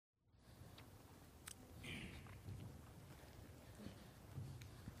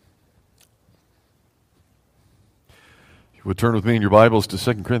You would turn with me in your Bibles to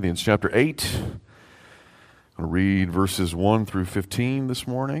 2 Corinthians chapter 8. I'm going to read verses 1 through 15 this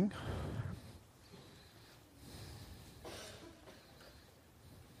morning.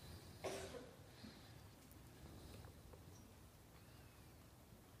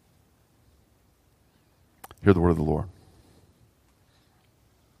 Hear the word of the Lord.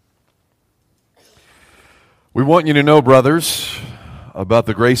 We want you to know, brothers, about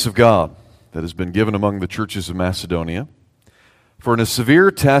the grace of God that has been given among the churches of Macedonia. For in a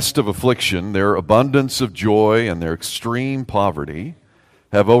severe test of affliction, their abundance of joy and their extreme poverty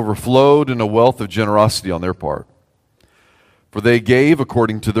have overflowed in a wealth of generosity on their part. For they gave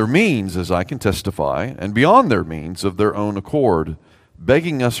according to their means, as I can testify, and beyond their means of their own accord,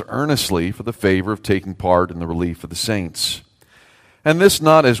 begging us earnestly for the favor of taking part in the relief of the saints. And this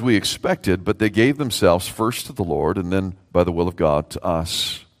not as we expected, but they gave themselves first to the Lord, and then by the will of God to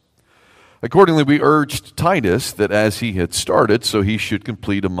us. Accordingly, we urged Titus that as he had started, so he should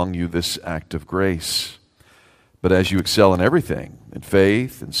complete among you this act of grace. But as you excel in everything, in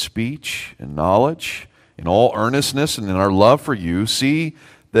faith, in speech, in knowledge, in all earnestness, and in our love for you, see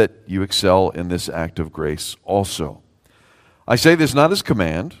that you excel in this act of grace also. I say this not as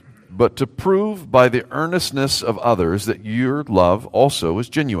command, but to prove by the earnestness of others that your love also is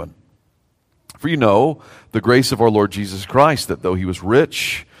genuine. For you know the grace of our Lord Jesus Christ, that though he was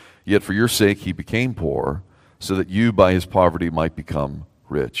rich, yet for your sake he became poor, so that you by his poverty might become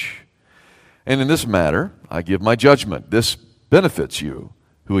rich. And in this matter I give my judgment. This benefits you,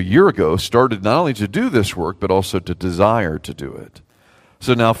 who a year ago started not only to do this work, but also to desire to do it.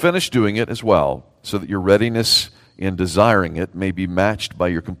 So now finish doing it as well, so that your readiness in desiring it may be matched by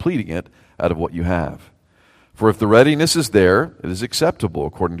your completing it out of what you have. For if the readiness is there, it is acceptable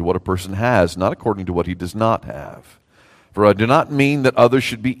according to what a person has, not according to what he does not have. For I do not mean that others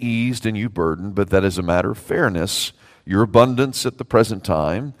should be eased and you burdened, but that as a matter of fairness, your abundance at the present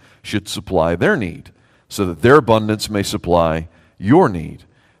time should supply their need, so that their abundance may supply your need,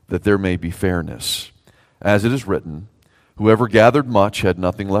 that there may be fairness. As it is written, whoever gathered much had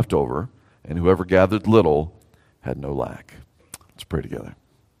nothing left over, and whoever gathered little had no lack. Let's pray together.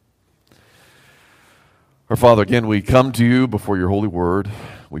 Our Father, again, we come to you before your holy word.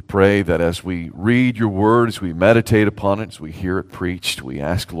 We pray that as we read your word, as we meditate upon it, as we hear it preached, we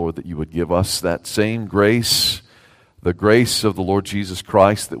ask, Lord, that you would give us that same grace, the grace of the Lord Jesus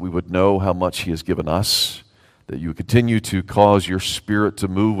Christ, that we would know how much he has given us, that you would continue to cause your Spirit to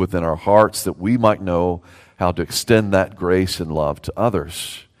move within our hearts, that we might know how to extend that grace and love to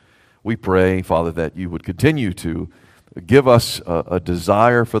others. We pray, Father, that you would continue to give us a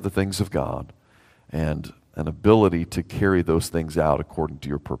desire for the things of God and an ability to carry those things out according to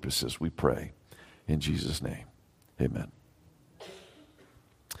your purposes. We pray in Jesus' name. Amen.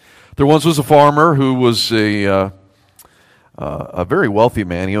 There once was a farmer who was a very wealthy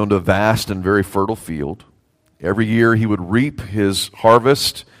man. He owned a vast and very fertile field. Every year he would reap his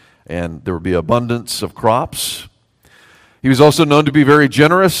harvest, and there would be abundance of crops. He was also known to be very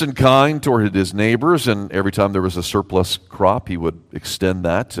generous and kind toward his neighbors, and every time there was a surplus crop, he would extend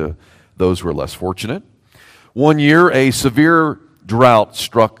that to those who were less fortunate. One year, a severe drought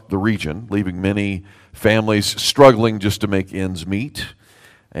struck the region, leaving many families struggling just to make ends meet.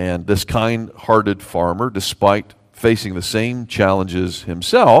 And this kind-hearted farmer, despite facing the same challenges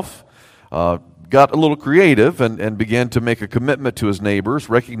himself, got a little creative and began to make a commitment to his neighbors,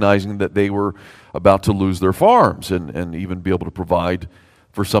 recognizing that they were about to lose their farms and even be able to provide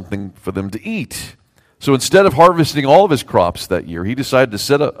for something for them to eat. So instead of harvesting all of his crops that year, he decided to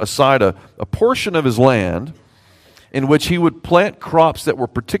set aside a portion of his land in which he would plant crops that were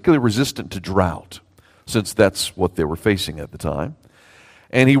particularly resistant to drought, since that's what they were facing at the time.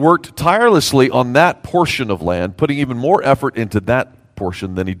 And he worked tirelessly on that portion of land, putting even more effort into that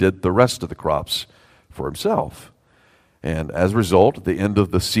portion than he did the rest of the crops for himself. And as a result, at the end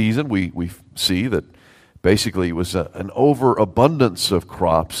of the season, we see that basically it was an overabundance of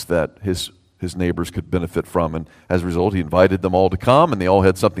crops that his neighbors could benefit from. And as a result, he invited them all to come, and they all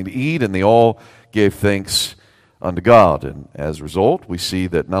had something to eat, and they all gave thanks unto God. And as a result, we see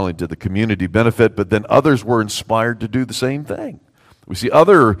that not only did the community benefit, but then others were inspired to do the same thing. We see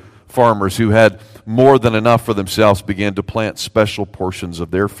other farmers who had more than enough for themselves began to plant special portions of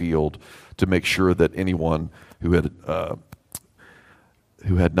their field to make sure that anyone who had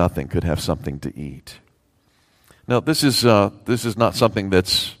nothing could have something to eat. Now, this is not something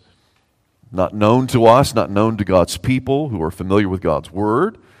that's not known to us, not known to God's people who are familiar with God's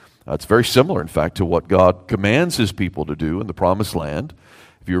Word. It's very similar, in fact, to what God commands His people to do in the Promised Land.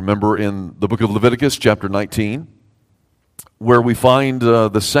 If you remember in the book of Leviticus, chapter 19, where we find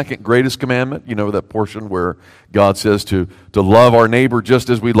the second greatest commandment, you know, that portion where God says to love our neighbor just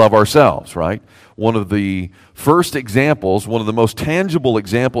as we love ourselves, right? One of the first examples, one of the most tangible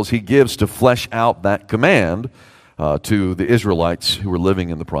examples he gives to flesh out that command to the Israelites who were living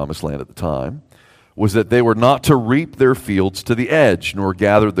in the Promised Land at the time was that they were not to reap their fields to the edge, nor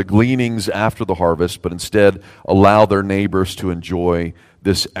gather the gleanings after the harvest, but instead allow their neighbors to enjoy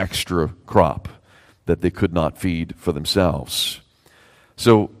this extra crop that they could not feed for themselves.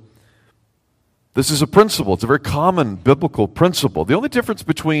 So this is a principle. It's a very common biblical principle. The only difference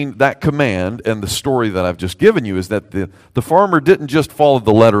between that command and the story that I've just given you is that the farmer didn't just follow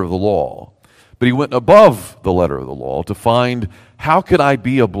the letter of the law, but he went above the letter of the law to find, how could I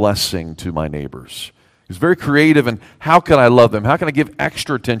be a blessing to my neighbors? He was very creative in how could I love them? How can I give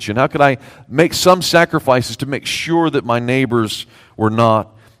extra attention? How could I make some sacrifices to make sure that my neighbors were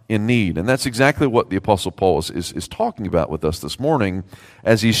not in need? And that's exactly what the Apostle Paul is talking about with us this morning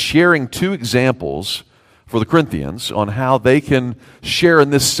as he's sharing two examples for the Corinthians on how they can share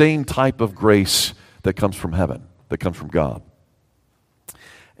in this same type of grace that comes from heaven, that comes from God.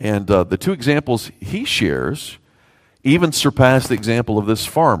 And the two examples he shares even surpass the example of this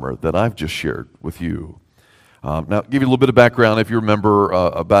farmer that I've just shared with you. Now, give you a little bit of background. If you remember,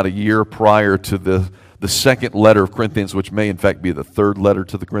 about a year prior to the second letter of Corinthians, which may in fact be the third letter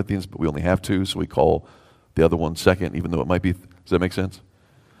to the Corinthians, but we only have two, so we call the other one second, even though it might be. Does that make sense?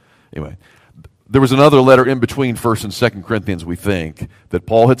 Anyway, there was another letter in between 1st and 2nd Corinthians, we think, that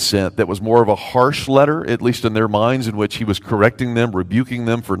Paul had sent that was more of a harsh letter, at least in their minds, in which he was correcting them, rebuking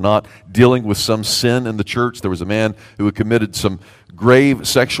them for not dealing with some sin in the church. There was a man who had committed some grave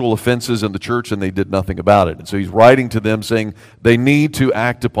sexual offenses in the church, and they did nothing about it. And so he's writing to them saying they need to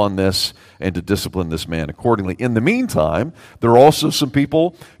act upon this and to discipline this man accordingly. In the meantime, there are also some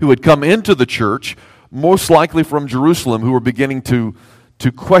people who had come into the church, most likely from Jerusalem, who were beginning to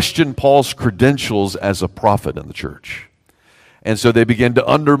question Paul's credentials as a prophet in the church. And so they began to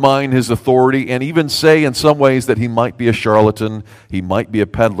undermine his authority and even say in some ways that he might be a charlatan, he might be a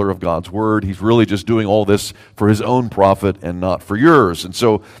peddler of God's word. He's really just doing all this for his own profit and not for yours. And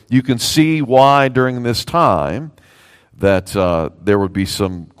so you can see why during this time that there would be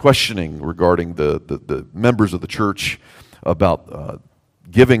some questioning regarding the members of the church about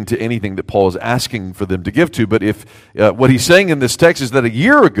giving to anything that Paul is asking for them to give to. But if what he's saying in this text is that a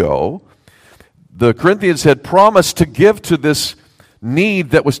year ago, the Corinthians had promised to give to this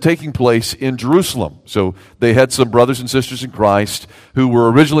need that was taking place in Jerusalem. So they had some brothers and sisters in Christ who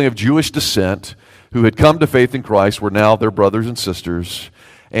were originally of Jewish descent, who had come to faith in Christ, were now their brothers and sisters.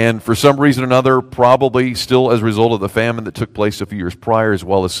 And for some reason or another, probably still as a result of the famine that took place a few years prior, as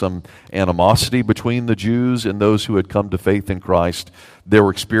well as some animosity between the Jews and those who had come to faith in Christ, they were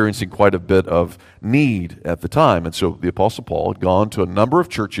experiencing quite a bit of need at the time. And so the Apostle Paul had gone to a number of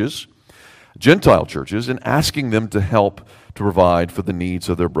churches, Gentile churches, and asking them to help to provide for the needs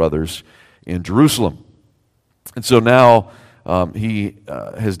of their brothers in Jerusalem. And so now he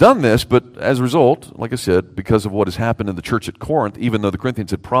has done this, but as a result, like I said, because of what has happened in the church at Corinth, even though the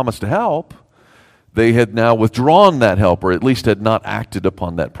Corinthians had promised to help, they had now withdrawn that help, or at least had not acted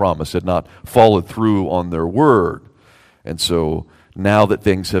upon that promise, had not followed through on their word. And so now that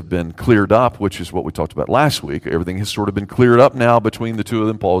things have been cleared up, which is what we talked about last week, everything has sort of been cleared up now between the two of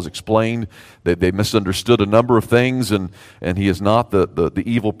them. Paul has explained that they misunderstood a number of things, and he is not the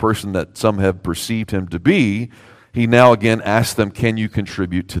evil person that some have perceived him to be. He now again asks them, can you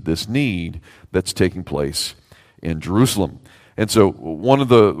contribute to this need that's taking place in Jerusalem? And so one of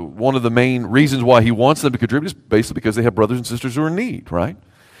the main reasons why he wants them to contribute is basically because they have brothers and sisters who are in need, right?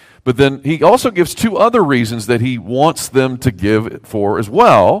 But then he also gives two other reasons that he wants them to give for as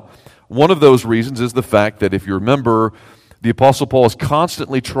well. One of those reasons is the fact that, if you remember, the Apostle Paul is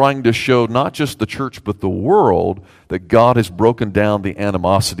constantly trying to show not just the church but the world that God has broken down the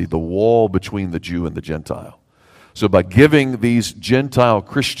animosity, the wall between the Jew and the Gentile. So by giving these Gentile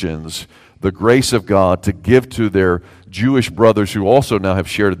Christians the grace of God to give to their Jewish brothers who also now have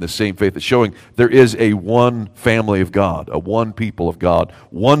shared in the same faith, it's showing there is a one family of God, a one people of God,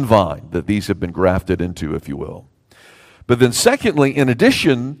 one vine that these have been grafted into, if you will. But then secondly, in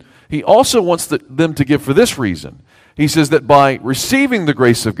addition, he also wants them to give for this reason. He says that by receiving the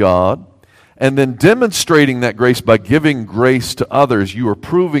grace of God and then demonstrating that grace by giving grace to others, you are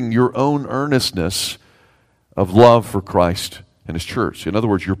proving your own earnestness of love for Christ and His church. In other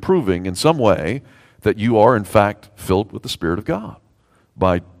words, you're proving in some way that you are in fact filled with the Spirit of God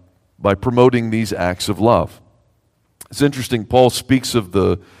by promoting these acts of love. It's interesting, Paul speaks of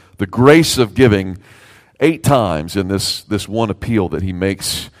the grace of giving 8 times in this one appeal that he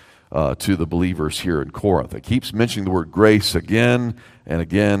makes to the believers here in Corinth. It keeps mentioning the word grace again and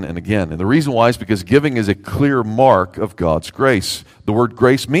again and again. And the reason why is because giving is a clear mark of God's grace. The word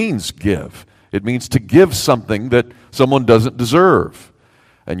grace means give. It means to give something that someone doesn't deserve.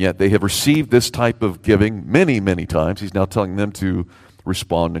 And yet they have received this type of giving many, many times. He's now telling them to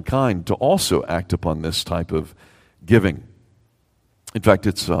respond in kind, to also act upon this type of giving. In fact,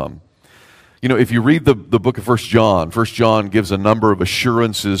 it's, if you read the book of 1 John gives a number of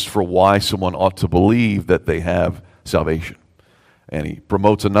assurances for why someone ought to believe that they have salvation. And he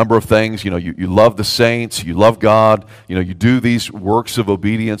promotes a number of things. You love the saints, you love God, you do these works of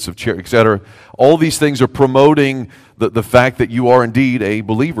obedience, of charity, etc. All these things are promoting the fact that you are indeed a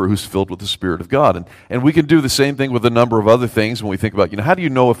believer who's filled with the Spirit of God. And we can do the same thing with a number of other things when we think about, how do you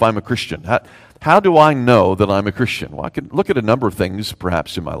know if I'm a Christian? How do I know that I'm a Christian? Well, I can look at a number of things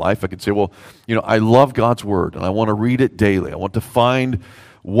perhaps in my life. I can say, I love God's Word, and I want to read it daily. I want to find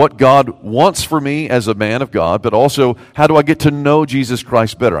what God wants for me as a man of God, but also how do I get to know Jesus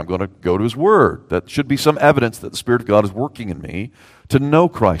Christ better? I'm going to go to His Word. That should be some evidence that the Spirit of God is working in me to know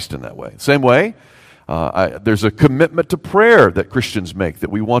Christ in that way. Same way, there's a commitment to prayer that Christians make, that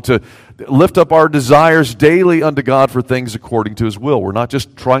we want to lift up our desires daily unto God for things according to His will. We're not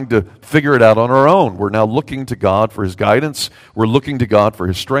just trying to figure it out on our own. We're now looking to God for His guidance. We're looking to God for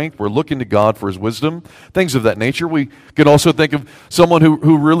His strength. We're looking to God for His wisdom, things of that nature. We can also think of someone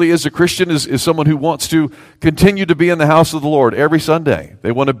who really is a Christian is someone who wants to continue to be in the house of the Lord every Sunday.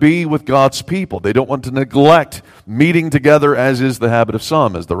 They want to be with God's people. They don't want to neglect meeting together, as is the habit of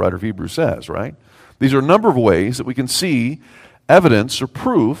some, as the writer of Hebrews says, right? These are a number of ways that we can see evidence or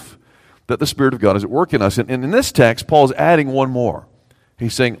proof that the Spirit of God is at work in us. And in this text, Paul is adding one more.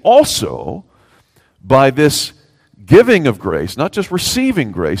 He's saying also, by this giving of grace, not just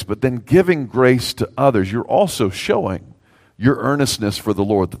receiving grace, but then giving grace to others, you're also showing your earnestness for the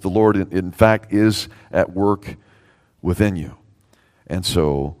Lord, that the Lord, in fact, is at work within you. And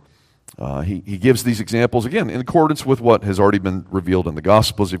so he gives these examples, again, in accordance with what has already been revealed in the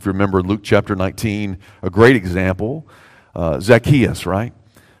Gospels. If you remember Luke chapter 19, a great example, Zacchaeus, right?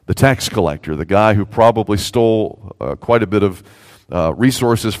 The tax collector, the guy who probably stole quite a bit of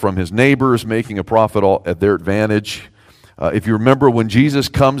resources from his neighbors, making a profit at their advantage. If you remember, when Jesus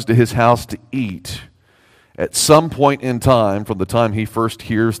comes to his house to eat, at some point in time, from the time he first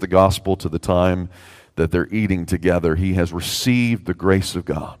hears the gospel to the time that they're eating together, he has received the grace of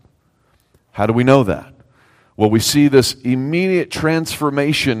God. How do we know that? Well, we see this immediate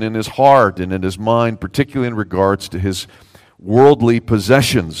transformation in his heart and in his mind, particularly in regards to his worldly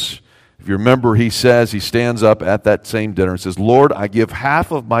possessions. If you remember, he stands up at that same dinner and says, Lord, I give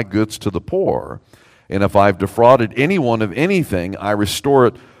half of my goods to the poor, and if I've defrauded anyone of anything, I restore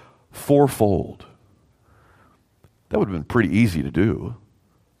it fourfold. That would have been pretty easy to do,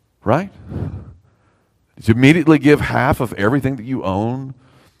 right? To immediately give half of everything that you own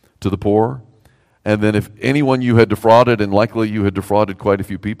to the poor. And then if anyone you had defrauded, and likely you had defrauded quite a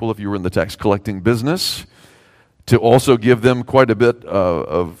few people if you were in the tax collecting business, to also give them quite a bit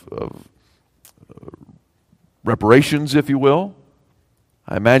of reparations, if you will.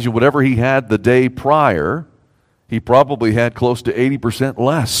 I imagine whatever he had the day prior, he probably had close to 80%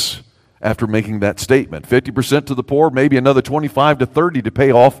 less after making that statement. 50% to the poor, maybe another 25 to 30 to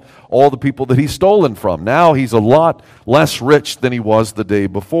pay off all the people that he's stolen from. Now he's a lot less rich than he was the day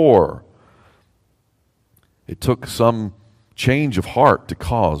before. It took some change of heart to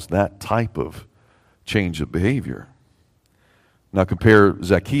cause that type of change of behavior. Now compare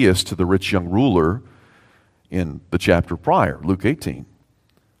Zacchaeus to the rich young ruler in the chapter prior, Luke 18.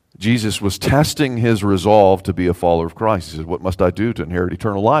 Jesus was testing his resolve to be a follower of Christ. He says, what must I do to inherit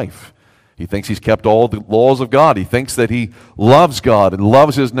eternal life? He thinks he's kept all the laws of God. He thinks that he loves God and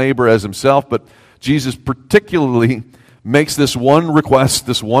loves his neighbor as himself, but Jesus particularly makes this one request,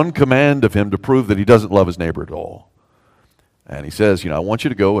 this one command of him to prove that he doesn't love his neighbor at all. And he says, I want you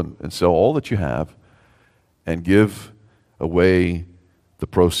to go and sell all that you have and give away the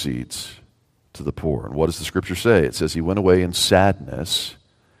proceeds to the poor. And what does the scripture say? It says he went away in sadness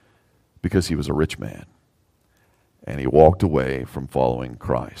because he was a rich man. And he walked away from following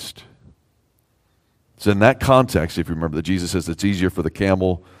Christ. So in that context, if you remember that Jesus says it's easier for the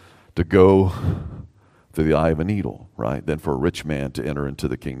camel to go through the eye of a needle, right, than for a rich man to enter into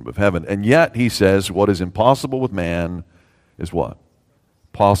the kingdom of heaven. And yet, he says, what is impossible with man is what?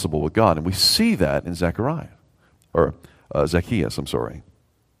 Possible with God. And we see that in Zacchaeus.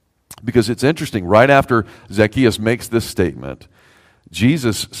 Because it's interesting, right after Zacchaeus makes this statement,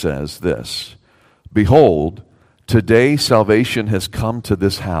 Jesus says this, behold, today salvation has come to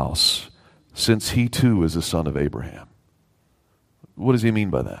this house, since he too is a son of Abraham. What does he mean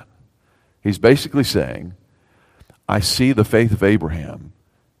by that? He's basically saying, I see the faith of Abraham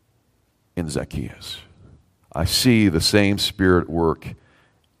in Zacchaeus. I see the same Spirit work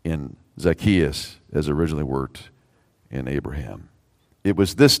in Zacchaeus as originally worked in Abraham. It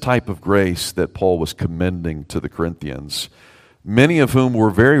was this type of grace that Paul was commending to the Corinthians, many of whom were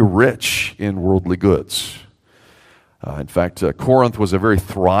very rich in worldly goods. In fact, Corinth was a very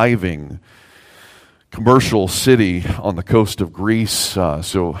thriving commercial city on the coast of Greece.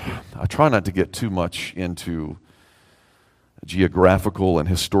 So I try not to get too much into geographical and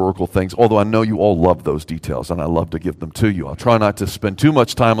historical things, although I know you all love those details, and I love to give them to you. I'll try not to spend too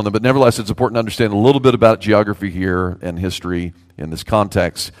much time on them, but nevertheless, it's important to understand a little bit about geography here and history in this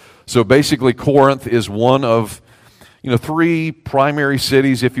context. So basically, Corinth is one of three primary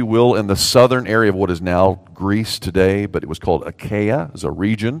cities, if you will, in the southern area of what is now Greece today, but it was called Achaia as a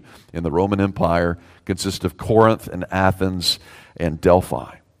region in the Roman Empire, consists of Corinth and Athens and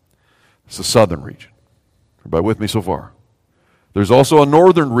Delphi. It's the southern region. Everybody with me so far? There's also a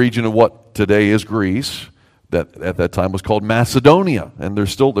northern region of what today is Greece that at that time was called Macedonia. And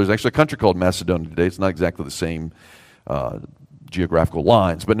there's actually a country called Macedonia today. It's not exactly the same geographical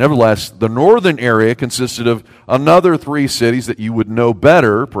lines. But nevertheless, the northern area consisted of another three cities that you would know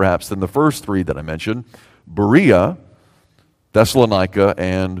better, perhaps, than the first three that I mentioned: Berea, Thessalonica,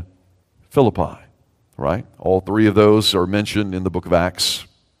 and Philippi. Right? All three of those are mentioned in the book of Acts.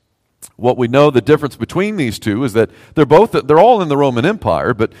 What we know, the difference between these two, is that they're all in the Roman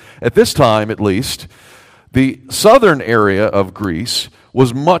Empire, but at this time at least, the southern area of Greece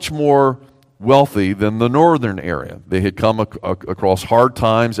was much more wealthy than the northern area. They had come across hard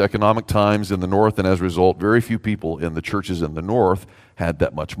times, economic times in the north, and as a result, very few people in the churches in the north had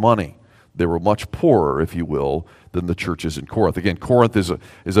that much money. They were much poorer, if you will, than the churches in Corinth. Again, Corinth is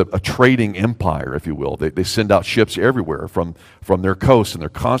a trading empire, if you will. They send out ships everywhere from their coast, and they're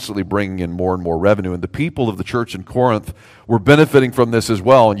constantly bringing in more and more revenue. And the people of the church in Corinth were benefiting from this as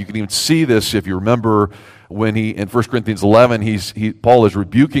well. And you can even see this if you remember when in 1 Corinthians 11, Paul is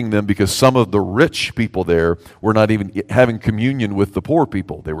rebuking them because some of the rich people there were not even having communion with the poor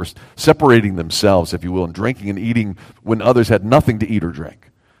people. They were separating themselves, if you will, and drinking and eating when others had nothing to eat or drink.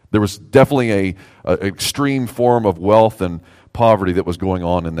 There was definitely an extreme form of wealth and poverty that was going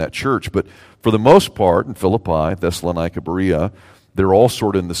on in that church. But for the most part, in Philippi, Thessalonica, Berea, they're all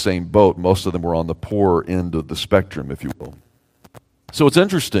sort of in the same boat. Most of them were on the poor end of the spectrum, if you will. So it's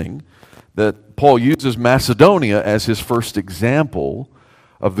interesting that Paul uses Macedonia as his first example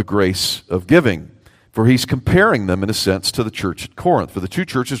of the grace of giving, for he's comparing them, in a sense, to the church at Corinth. For the two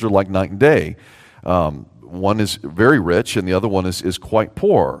churches are like night and day. One is very rich, and the other one is quite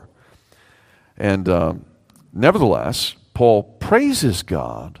poor. And nevertheless, Paul praises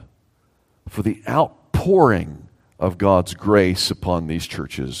God for the outpouring of God's grace upon these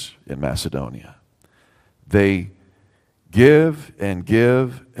churches in Macedonia. They give and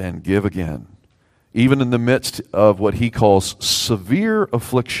give and give again, even in the midst of what he calls severe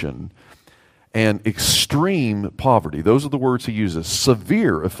affliction and extreme poverty. Those are the words he uses: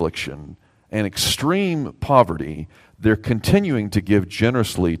 severe affliction and extreme poverty. They're continuing to give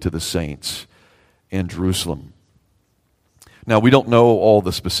generously to the saints in Jerusalem. Now, we don't know all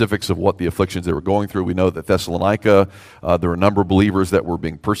the specifics of what the afflictions they were going through. We know that Thessalonica, there were a number of believers that were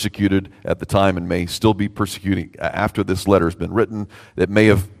being persecuted at the time and may still be persecuting after this letter has been written. That may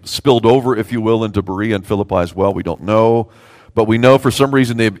have spilled over, if you will, into Berea and Philippi as well. We don't know. But we know for some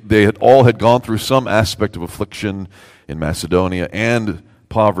reason they had gone through some aspect of affliction in Macedonia and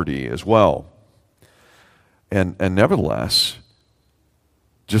poverty as well. And nevertheless,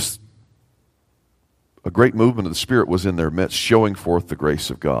 just a great movement of the Spirit was in their midst, showing forth the grace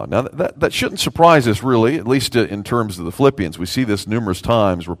of God. Now, that shouldn't surprise us, really, at least in terms of the Philippians. We see this numerous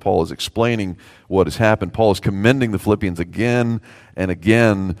times where Paul is explaining what has happened. Paul is commending the Philippians again and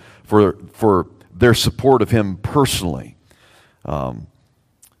again for their support of him personally.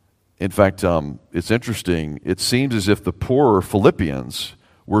 In fact, it's interesting. It seems as if the poorer Philippians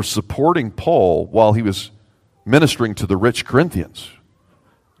were supporting Paul while he was ministering to the rich Corinthians.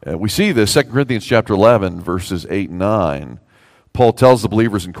 We see this, 2 Corinthians chapter 11, verses 8 and 9. Paul tells the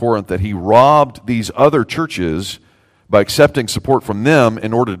believers in Corinth that he robbed these other churches by accepting support from them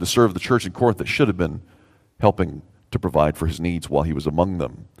in order to serve the church in Corinth that should have been helping to provide for his needs while he was among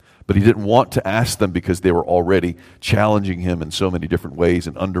them. But he didn't want to ask them because they were already challenging him in so many different ways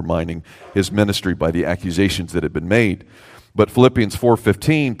and undermining his ministry by the accusations that had been made. But Philippians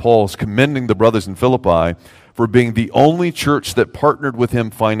 4:15, Paul is commending the brothers in Philippi for being the only church that partnered with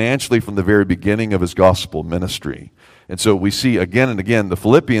him financially from the very beginning of his gospel ministry. And so we see again and again the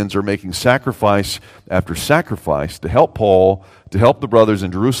Philippians are making sacrifice after sacrifice to help Paul, to help the brothers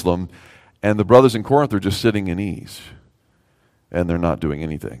in Jerusalem, And the brothers in Corinth are just sitting in ease, and they're not doing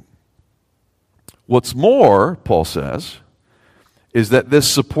anything. What's more, Paul says, is that this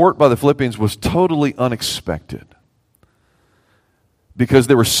support by the Philippians was totally unexpected. Because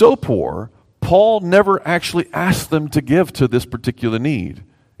they were so poor, Paul never actually asked them to give to this particular need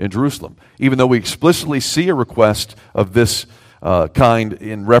in Jerusalem. Even though we explicitly see a request of this kind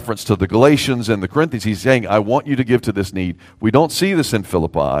in reference to the Galatians and the Corinthians, he's saying, I want you to give to this need. We don't see this in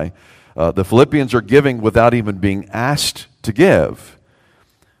Philippi. The Philippians are giving without even being asked to give.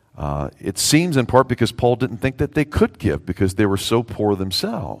 It seems in part because Paul didn't think that they could give because they were so poor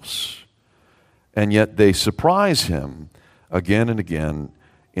themselves. And yet they surprise him again and again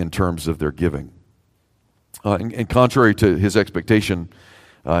in terms of their giving. And contrary to his expectation,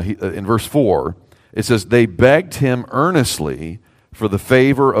 in verse 4, it says, they begged him earnestly for the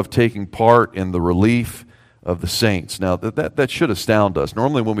favor of taking part in the relief of the saints. Now, that should astound us.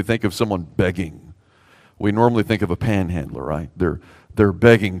 Normally when we think of someone begging, we normally think of a panhandler, right? They're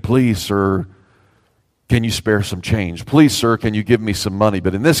begging, please, sir, can you spare some change? Please, sir, can you give me some money?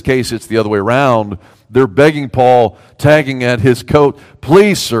 But in this case, it's the other way around. They're begging Paul, tagging at his coat,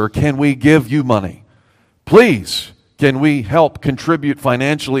 please, sir, can we give you money? Please, can we help contribute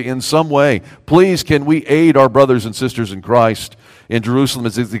financially in some way? Please, can we aid our brothers and sisters in Christ in Jerusalem?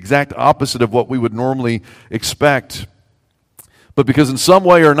 It's the exact opposite of what we would normally expect. But because in some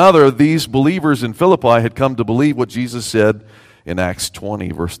way or another, these believers in Philippi had come to believe what Jesus said in Acts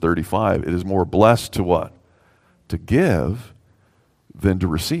 20, verse 35. It is more blessed to what? To give than to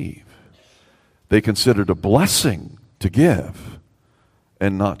receive. They considered a blessing to give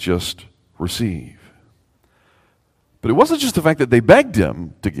and not just receive. But it wasn't just the fact that they begged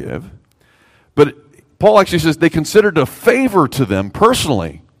him to give, but Paul actually says they considered a favor to them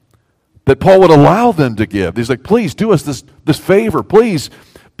personally that Paul would allow them to give. He's like, please do us this favor. Please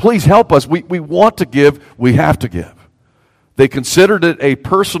help us. We want to give. We have to give. They considered it a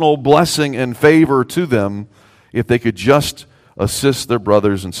personal blessing and favor to them if they could just assist their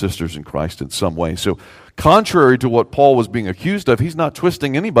brothers and sisters in Christ in some way. So contrary to what Paul was being accused of, he's not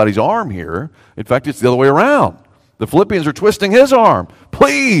twisting anybody's arm here. In fact, it's the other way around. The Philippians are twisting his arm.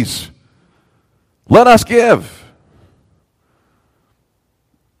 Please, let us give.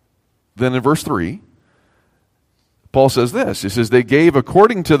 Then in verse 3, Paul says this. He says, they gave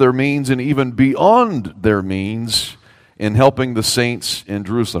according to their means and even beyond their means in helping the saints in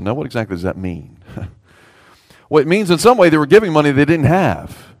Jerusalem. Now, what exactly does that mean? Well, it means in some way they were giving money they didn't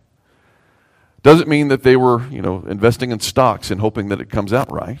have. Doesn't mean that they were, investing in stocks and hoping that it comes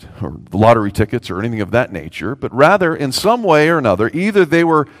out right, or lottery tickets or anything of that nature, but rather in some way or another, either they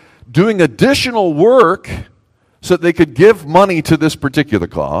were doing additional work so that they could give money to this particular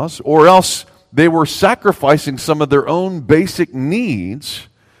cause, or else they were sacrificing some of their own basic needs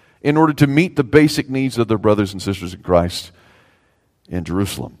in order to meet the basic needs of their brothers and sisters in Christ in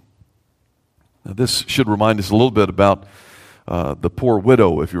Jerusalem. Now, this should remind us a little bit about the poor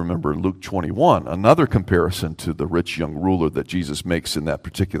widow, if you remember, in Luke 21, another comparison to the rich young ruler that Jesus makes in that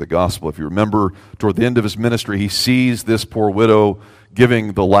particular gospel. If you remember, toward the end of his ministry, he sees this poor widow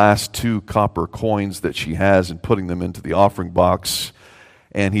giving the last 2 copper coins that she has and putting them into the offering box.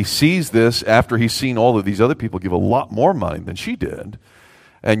 And he sees this after he's seen all of these other people give a lot more money than she did.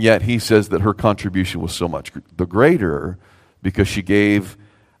 And yet he says that her contribution was so much the greater because she gave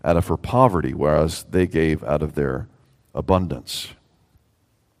out of her poverty, whereas they gave out of their abundance.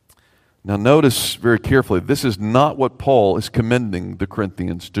 Now notice very carefully, this is not what Paul is commending the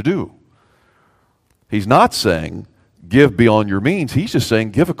Corinthians to do. He's not saying, give beyond your means. He's just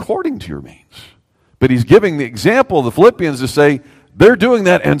saying, give according to your means. But he's giving the example of the Philippians to say, they're doing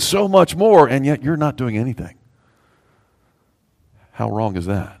that and so much more, and yet you're not doing anything. How wrong is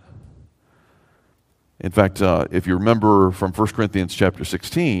that? In fact, if you remember from 1 Corinthians chapter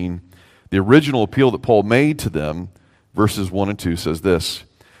 16, the original appeal that Paul made to them, verses 1 and 2 says this.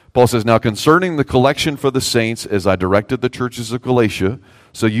 Paul says, now concerning the collection for the saints, as I directed the churches of Galatia,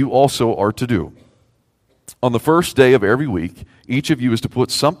 so you also are to do. On the first day of every week, each of you is to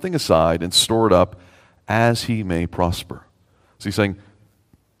put something aside and store it up as he may prosper. So he's saying,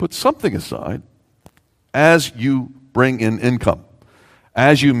 put something aside as you bring in income.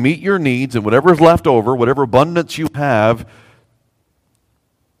 As you meet your needs and whatever is left over, whatever abundance you have,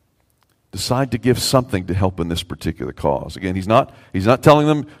 decide to give something to help in this particular cause. Again, he's not telling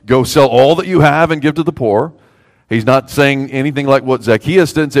them, go sell all that you have and give to the poor. He's not saying anything like what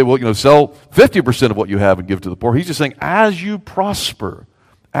Zacchaeus did and say, well, sell 50% of what you have and give to the poor. He's just saying, as you prosper,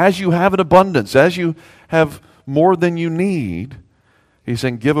 as you have an abundance, as you have more than you need, he's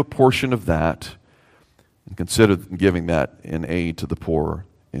saying, give a portion of that and consider giving that in aid to the poor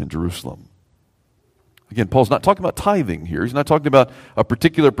in Jerusalem. Again, Paul's not talking about tithing here. He's not talking about a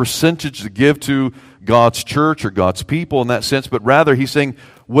particular percentage to give to God's church or God's people in that sense, but rather he's saying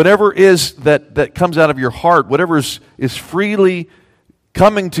whatever is that comes out of your heart, whatever is freely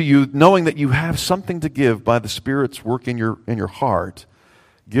coming to you, knowing that you have something to give by the Spirit's work in your heart,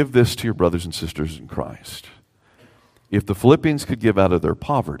 give this to your brothers and sisters in Christ. If the Philippians could give out of their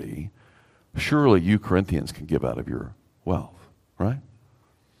poverty, surely you Corinthians can give out of your wealth, right?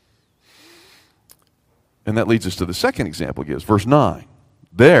 And that leads us to the second example he gives, verse 9.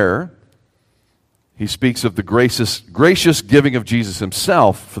 There, he speaks of the gracious giving of Jesus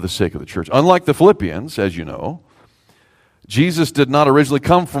himself for the sake of the church. Unlike the Philippians, as you know, Jesus did not originally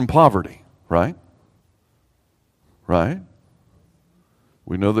come from poverty, right? Right?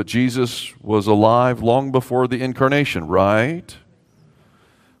 We know that Jesus was alive long before the incarnation, right?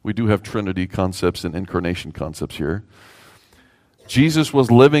 We do have Trinity concepts and incarnation concepts here. Jesus was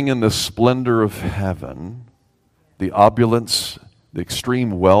living in the splendor of heaven, the opulence, the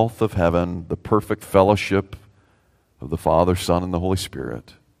extreme wealth of heaven, the perfect fellowship of the Father, Son, and the Holy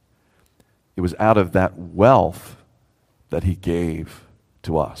Spirit. It was out of that wealth that he gave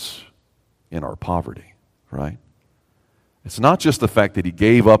to us in our poverty, right? It's not just the fact that he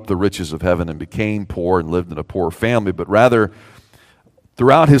gave up the riches of heaven and became poor and lived in a poor family, but rather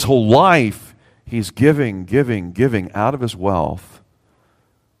throughout his whole life, he's giving out of his wealth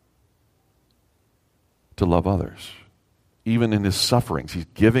to love others. Even in his sufferings, he's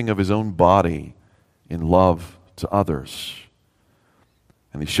giving of his own body in love to others.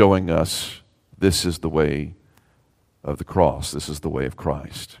 And he's showing us this is the way of the cross. This is the way of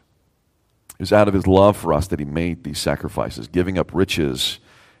Christ. It was out of his love for us that he made these sacrifices, giving up riches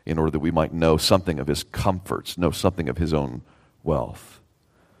in order that we might know something of his comforts, know something of his own wealth.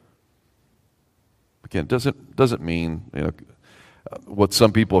 Again, doesn't mean, what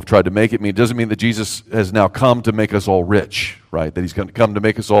some people have tried to make it mean. It doesn't mean that Jesus has now come to make us all rich, right? That he's going to come to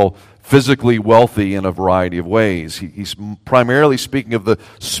make us all physically wealthy in a variety of ways. He's primarily speaking of the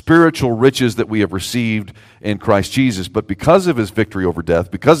spiritual riches that we have received in Christ Jesus. But because of his victory over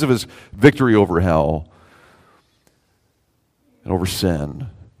death, because of his victory over hell and over sin,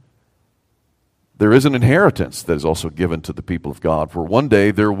 there is an inheritance that is also given to the people of God. For one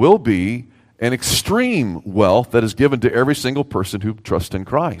day there will be an extreme wealth that is given to every single person who trusts in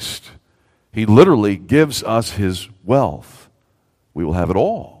Christ. He literally gives us his wealth. We will have it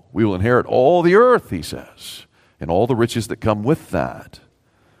all. We will inherit all the earth, he says, and all the riches that come with that.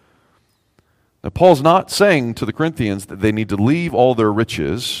 Now, Paul's not saying to the Corinthians that they need to leave all their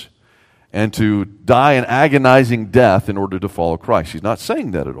riches and to die an agonizing death in order to follow Christ. He's not saying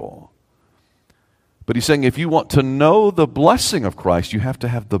that at all. But he's saying if you want to know the blessing of Christ, you have to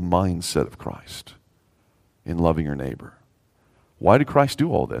have the mindset of Christ in loving your neighbor. Why did Christ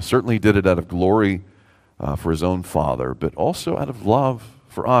do all this? Certainly he did it out of glory for his own Father, but also out of love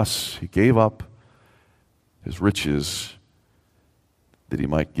for us. He gave up his riches that he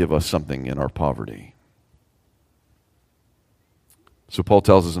might give us something in our poverty. So Paul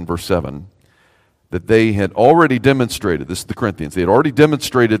tells us in verse 7 that they had already demonstrated, this is the Corinthians, they had already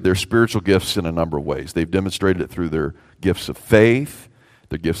demonstrated their spiritual gifts in a number of ways. They've demonstrated it through their gifts of faith,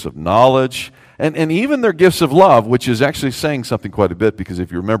 their gifts of knowledge, and even their gifts of love, which is actually saying something quite a bit, because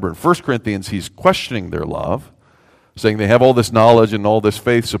if you remember in 1 Corinthians, he's questioning their love, saying they have all this knowledge and all this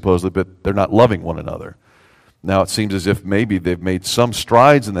faith supposedly, but they're not loving one another. Now it seems as if maybe they've made some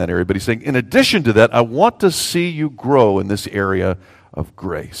strides in that area, but he's saying, in addition to that, I want to see you grow in this area of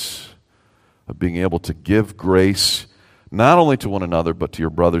grace, of being able to give grace not only to one another, but to your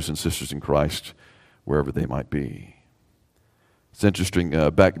brothers and sisters in Christ, wherever they might be. It's interesting,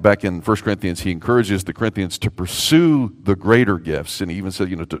 back in 1 Corinthians, he encourages the Corinthians to pursue the greater gifts, and he even said,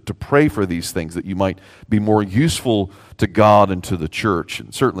 to pray for these things, that you might be more useful to God and to the church,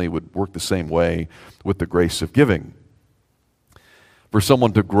 and certainly it would work the same way with the grace of giving. For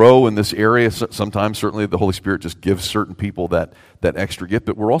someone to grow in this area, sometimes certainly the Holy Spirit just gives certain people that extra gift,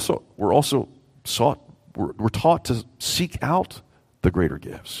 but we're taught to seek out the greater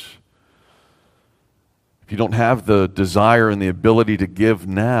gifts. If you don't have the desire and the ability to give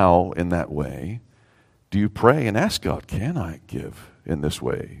now in that way, do you pray and ask God, can I give in this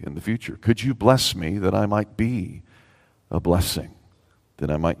way in the future? Could you bless me that I might be a blessing, that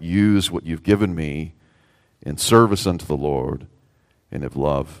I might use what you've given me in service unto the Lord and of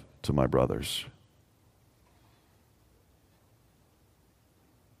love to my brothers?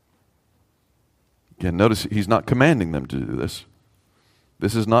 Again, notice he's not commanding them to do this.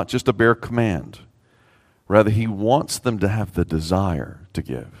 This is not just a bare command. Rather, he wants them to have the desire to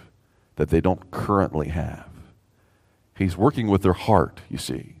give that they don't currently have. He's working with their heart, you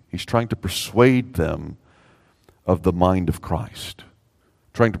see. He's trying to persuade them of the mind of Christ,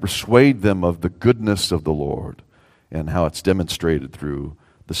 trying to persuade them of the goodness of the Lord and how it's demonstrated through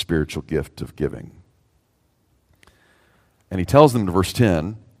the spiritual gift of giving. And he tells them in verse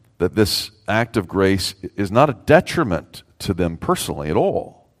 10 that this act of grace is not a detriment to them personally at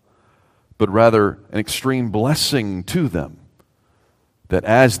all, but rather an extreme blessing to them. That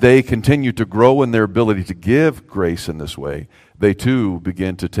as they continue to grow in their ability to give grace in this way, they too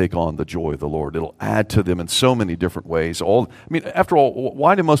begin to take on the joy of the Lord. It'll add to them in so many different ways. After all,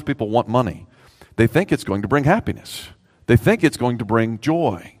 why do most people want money? They think it's going to bring happiness. They think it's going to bring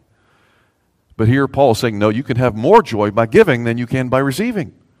joy. But here Paul is saying, no, you can have more joy by giving than you can by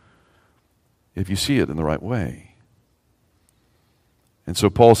receiving, if you see it in the right way. And so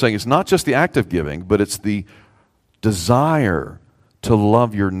Paul is saying it's not just the act of giving, but it's the desire to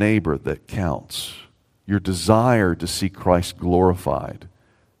love your neighbor that counts. Your desire to see Christ glorified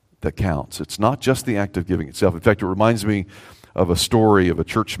that counts. It's not just the act of giving itself. In fact, it reminds me of a story of a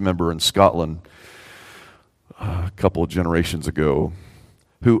church member in Scotland a couple of generations ago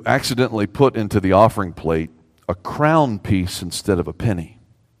who accidentally put into the offering plate a crown piece instead of a penny.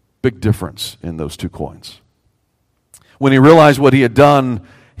 Big difference in those two coins. When he realized what he had done,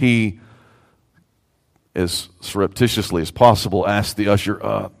 he, as surreptitiously as possible, asked the usher,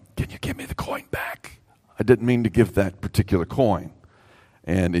 can you give me the coin back? I didn't mean to give that particular coin.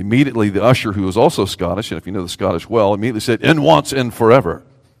 And immediately the usher, who was also Scottish, and if you know the Scottish well, immediately said, in once and forever.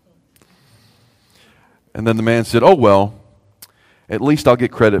 And then the man said, oh, well, at least I'll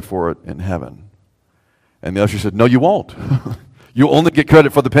get credit for it in heaven. And the usher said, no, you won't. You'll only get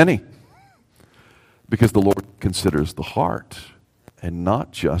credit for the penny. Because the Lord considers the heart and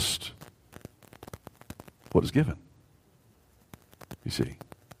not just what is given. You see,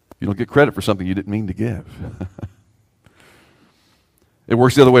 you don't get credit for something you didn't mean to give. It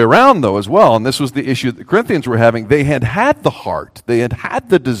works the other way around, though, as well. And this was the issue that the Corinthians were having. They had had the heart. They had had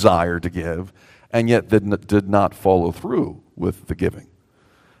the desire to give, and yet did not follow through with the giving.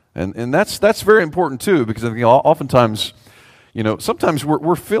 And that's very important, too, because I think oftentimes, sometimes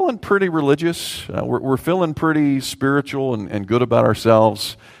we're feeling pretty religious. We're feeling pretty spiritual and good about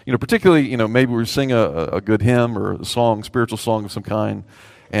ourselves. Particularly, maybe we sing a good hymn or a song, spiritual song of some kind,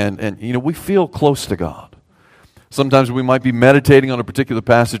 and we feel close to God. Sometimes we might be meditating on a particular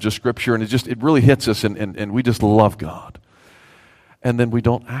passage of Scripture, and it really hits us, and we just love God. And then we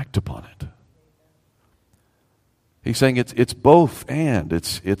don't act upon it. He's saying it's both and.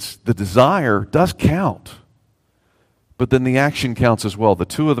 It's the desire does count, but then the action counts as well. The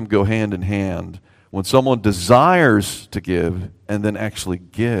two of them go hand in hand. When someone desires to give and then actually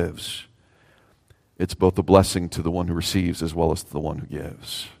gives, it's both a blessing to the one who receives as well as to the one who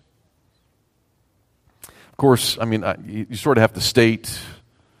gives. Of course, you sort of have to state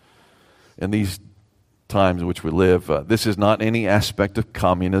in these times in which we live, this is not any aspect of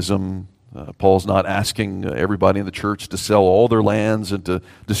communism. Paul's not asking everybody in the church to sell all their lands and to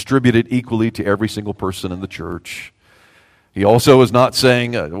distribute it equally to every single person in the church. He also is not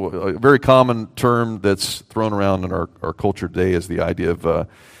saying, a very common term that's thrown around in our culture today is the idea of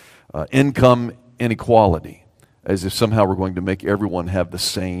income inequality, as if somehow we're going to make everyone have the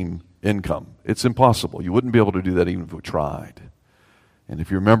same income. It's impossible. You wouldn't be able to do that even if we tried. And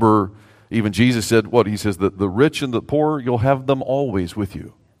if you remember, even Jesus said what? He says that the rich and the poor, you'll have them always with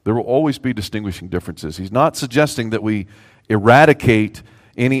you. There will always be distinguishing differences. He's not suggesting that we eradicate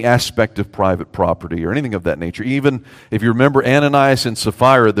any aspect of private property or anything of that nature. Even if you remember Ananias and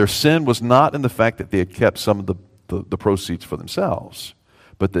Sapphira, their sin was not in the fact that they had kept some of the proceeds for themselves,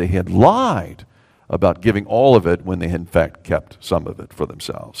 but they had lied about giving all of it when they had in fact kept some of it for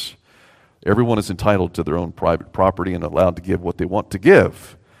themselves. Everyone is entitled to their own private property and allowed to give what they want to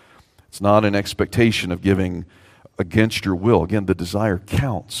give. It's not an expectation of giving against your will. Again, the desire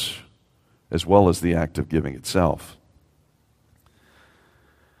counts as well as the act of giving itself.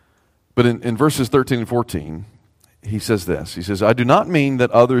 But in verses 13 and 14, he says this. He says, I do not mean that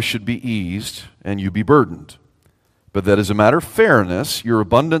others should be eased and you be burdened, but that as a matter of fairness, your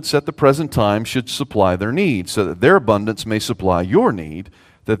abundance at the present time should supply their need, so that their abundance may supply your need,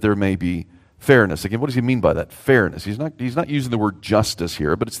 that there may be fairness. Again, what does he mean by that? Fairness. He's not using the word justice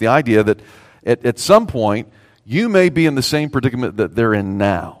here, but it's the idea that at some point, you may be in the same predicament that they're in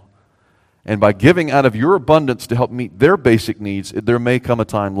now. And by giving out of your abundance to help meet their basic needs, there may come a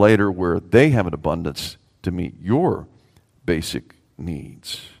time later where they have an abundance to meet your basic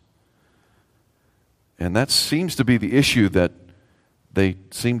needs. And that seems to be the issue that they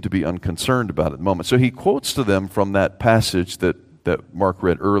seem to be unconcerned about at the moment. So he quotes to them from that passage that Mark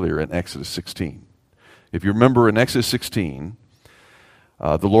read earlier in Exodus 16. If you remember in Exodus 16,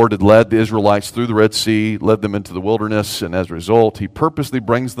 The Lord had led the Israelites through the Red Sea, led them into the wilderness, and as a result, he purposely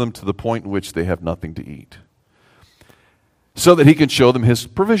brings them to the point in which they have nothing to eat, so that he can show them his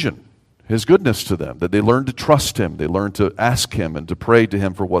provision, his goodness to them, that they learn to trust him, they learn to ask him and to pray to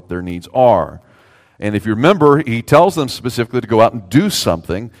him for what their needs are. And if you remember, he tells them specifically to go out and do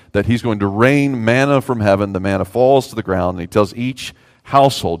something, that he's going to rain manna from heaven. The manna falls to the ground, and he tells each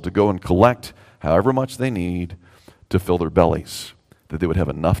household to go and collect however much they need to fill their bellies, that they would have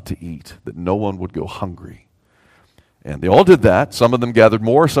enough to eat, that no one would go hungry. And they all did that. Some of them gathered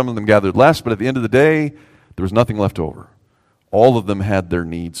more, some of them gathered less, but at the end of the day, there was nothing left over. All of them had their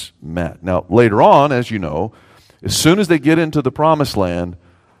needs met. Now, later on, as you know, as soon as they get into the promised land,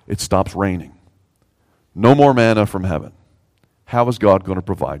 it stops raining. No more manna from heaven. How is God going to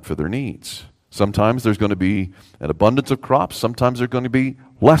provide for their needs? Sometimes there's going to be an abundance of crops. Sometimes there's going to be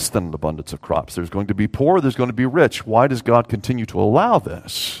less than an abundance of crops. There's going to be poor. There's going to be rich. Why does God continue to allow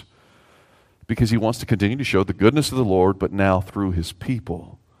this? Because he wants to continue to show the goodness of the Lord, but now through his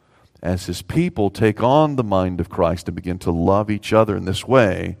people. As his people take on the mind of Christ and begin to love each other in this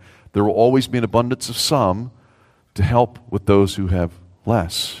way, there will always be an abundance of some to help with those who have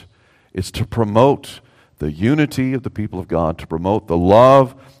less. It's to promote the unity of the people of God, to promote the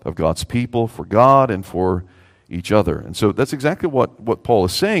love of God's people for God and for each other. And so that's exactly what Paul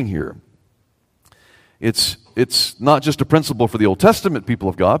is saying here. It's not just a principle for the Old Testament people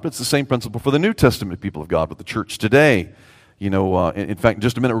of God, but it's the same principle for the New Testament people of God, with the church today. You know, in fact, in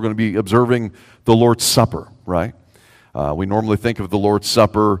just a minute we're going to be observing the Lord's Supper, right? We normally think of the Lord's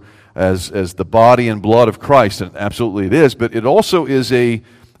Supper as the body and blood of Christ, and absolutely it is, but it also is a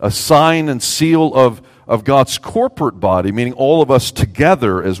sign and seal of God's corporate body, meaning all of us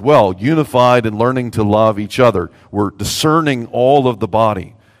together as well, unified and learning to love each other. We're discerning all of the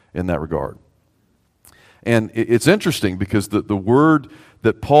body in that regard. And it's interesting because the word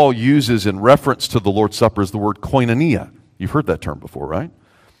that Paul uses in reference to the Lord's Supper is the word koinonia. You've heard that term before, right?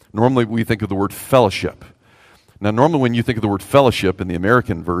 Normally we think of the word fellowship. Now, normally when you think of the word fellowship in the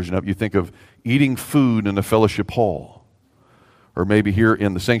American version of it, you think of eating food in a fellowship hall. Or maybe here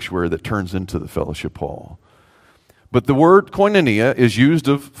in the sanctuary that turns into the fellowship hall. But the word koinonia is used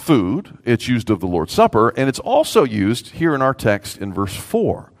of food, it's used of the Lord's Supper, and it's also used here in our text in verse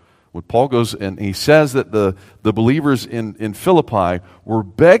 4. When Paul goes and he says that the believers in Philippi were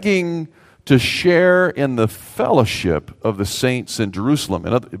begging to share in the fellowship of the saints in Jerusalem.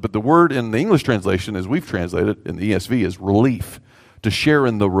 But the word in the English translation, as we've translated in the ESV, is relief. To share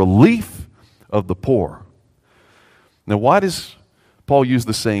in the relief of the poor. Now, why does Paul use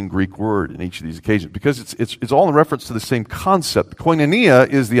the same Greek word in each of these occasions? Because it's all in reference to the same concept. Koinonia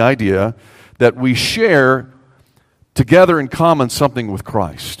is the idea that we share together in common something with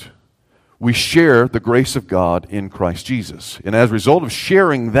Christ. We share the grace of God in Christ Jesus. And as a result of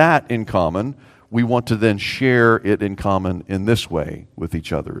sharing that in common, we want to then share it in common in this way with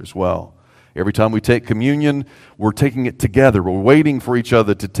each other as well. Every time we take communion, we're taking it together. We're waiting for each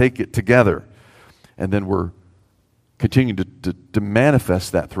other to take it together. And then we're continue to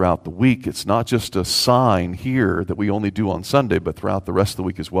manifest that throughout the week. It's not just a sign here that we only do on Sunday, but throughout the rest of the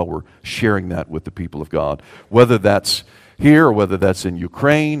week as well, we're sharing that with the people of God. Whether that's here, or whether that's in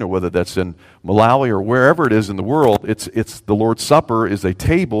Ukraine, or whether that's in Malawi, or wherever it is in the world, it's the Lord's Supper is a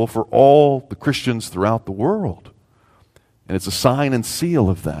table for all the Christians throughout the world. And it's a sign and seal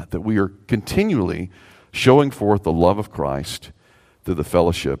of that we are continually showing forth the love of Christ through the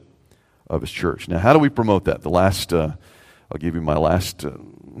fellowship of his church. Now, how do we promote that? I'll give you my last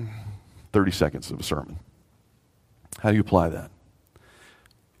 30 seconds of a sermon. How do you apply that?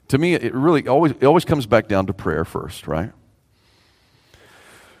 To me, it always comes back down to prayer first, right?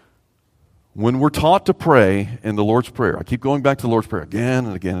 When we're taught to pray in the Lord's Prayer, I keep going back to the Lord's Prayer again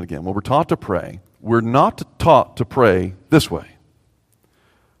and again and again. When we're taught to pray, we're not taught to pray this way.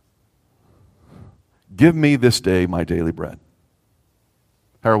 Give me this day my daily bread.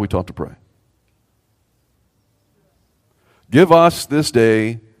 How are we taught to pray? Give us this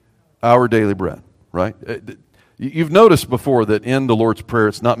day our daily bread, right? You've noticed before that in the Lord's Prayer,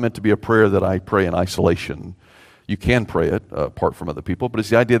 it's not meant to be a prayer that I pray in isolation. You can pray it apart from other people, but it's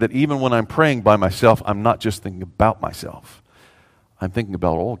the idea that even when I'm praying by myself, I'm not just thinking about myself. I'm thinking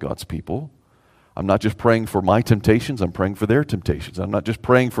about all God's people. I'm not just praying for my temptations, I'm praying for their temptations. I'm not just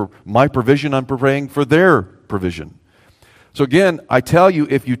praying for my provision, I'm praying for their provision. So again, I tell you,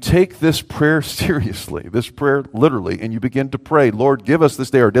 if you take this prayer seriously, this prayer literally, and you begin to pray, Lord, give us this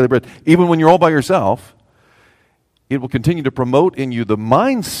day our daily bread, even when you're all by yourself, it will continue to promote in you the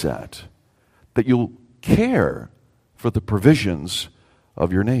mindset that you'll care for the provisions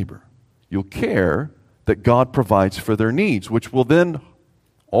of your neighbor. You'll care that God provides for their needs, which will then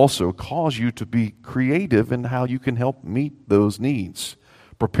also cause you to be creative in how you can help meet those needs,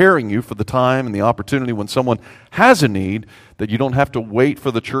 preparing you for the time and the opportunity when someone has a need, that you don't have to wait for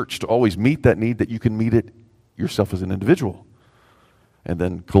the church to always meet that need, that you can meet it yourself as an individual. And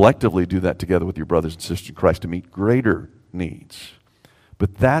then collectively do that together with your brothers and sisters in Christ to meet greater needs.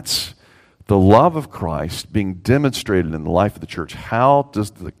 But that's the love of Christ being demonstrated in the life of the church. How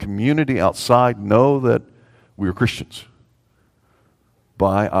does the community outside know that we are Christians?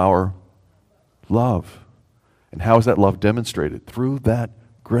 By our love. And how is that love demonstrated? Through that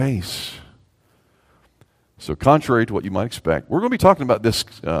grace. So contrary to what you might expect, we're going to be talking about this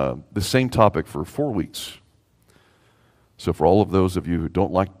same topic for 4 weeks. So for all of those of you who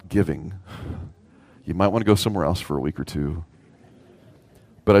don't like giving, you might want to go somewhere else for a week or two.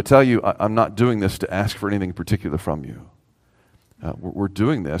 But I tell you, I'm not doing this to ask for anything particular from you. We're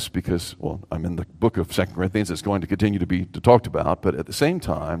doing this because, well, I'm in the book of 2 Corinthians. It's going to continue to be talked about, but at the same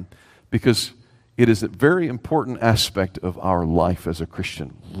time, because it is a very important aspect of our life as a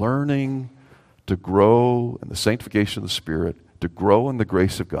Christian, learning to grow in the sanctification of the Spirit, to grow in the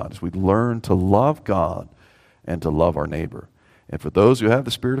grace of God, as we learn to love God and to love our neighbor. And for those who have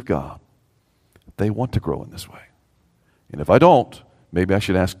the Spirit of God, they want to grow in this way. And if I don't, maybe I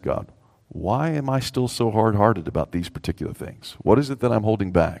should ask God, why am I still so hard-hearted about these particular things? What is it that I'm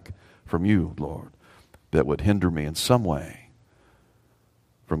holding back from you, Lord, that would hinder me in some way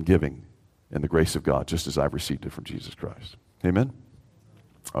from giving in the grace of God, just as I've received it from Jesus Christ? Amen?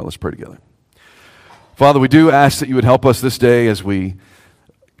 All right, let's pray together. Father, we do ask that you would help us this day as we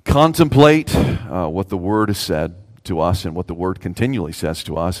contemplate what the Word has said to us and what the Word continually says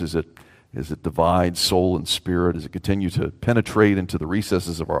to us as it divides soul and spirit, as it continues to penetrate into the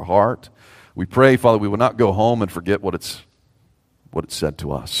recesses of our heart. We pray, Father, we would not go home and forget what it said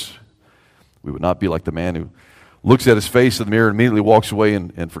to us. We would not be like the man who looks at his face in the mirror and immediately walks away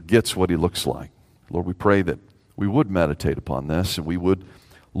and forgets what he looks like. Lord, we pray that we would meditate upon this and we would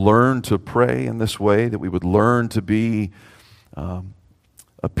learn to pray in this way, that we would learn to be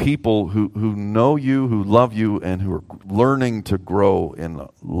a people who know you, who love you, and who are learning to grow in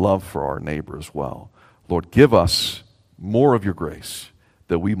love for our neighbor as well. Lord, give us more of your grace,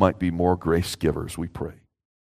 that we might be more grace givers, we pray.